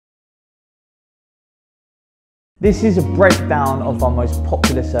This is a breakdown of our most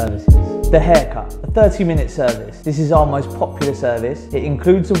popular services. The haircut, a 30-minute service. This is our most popular service. It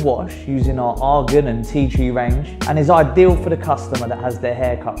includes a wash using our argan and tea tree range and is ideal for the customer that has their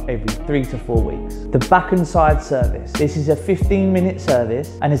hair cut every 3 to 4 weeks. The back and side service. This is a 15-minute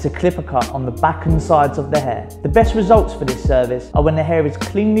service and is a clipper cut on the back and sides of the hair. The best results for this service are when the hair is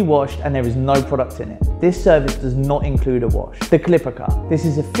cleanly washed and there is no product in it. This service does not include a wash. The clipper cut. This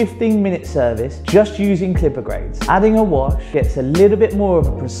is a 15-minute service just using clipper grades. Adding a wash gets a little bit more of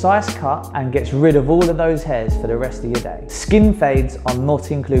a precise cut and gets rid of all of those hairs for the rest of your day. Skin fades are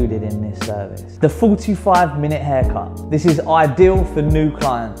not included in this service. The 45-minute haircut. This is ideal for new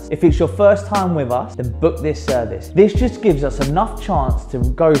clients. If it's your first time with us, then book this service. This just gives us enough chance to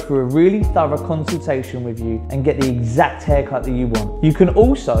go through a really thorough consultation with you and get the exact haircut that you want. You can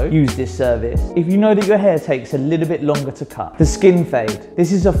also use this service if you know that your hair takes a little bit longer to cut. The skin fade.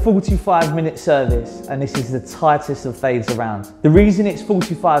 This is a 45-minute service and this is the tightest of fades around. The reason it's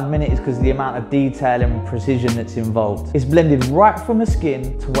 45 minutes is because of the amount of detail and precision that's involved. It's blended right from the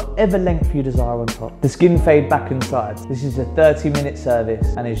skin to whatever length you desire on top. The skin fade back and sides. This is a 30-minute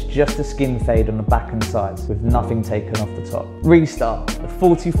service and it's just a skin fade on the back and sides with nothing taken off the top. Restyle, a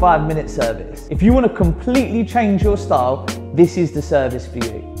 45-minute service. If you want to completely change your style, this is the service for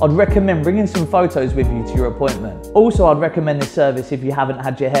you. I'd recommend bringing some photos with you to your appointment. Also, I'd recommend this service if you haven't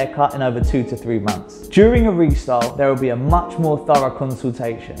had your hair cut in over 2 to 3 months. During a restyle, there will be a much more thorough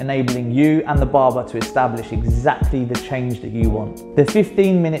consultation, enabling you and the barber to establish exactly the change that you want. The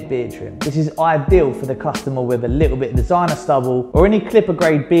 15-minute beard trim. This is ideal for the customer with a little bit of designer stubble or any clipper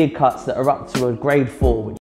grade beard cuts that are up to a grade 4,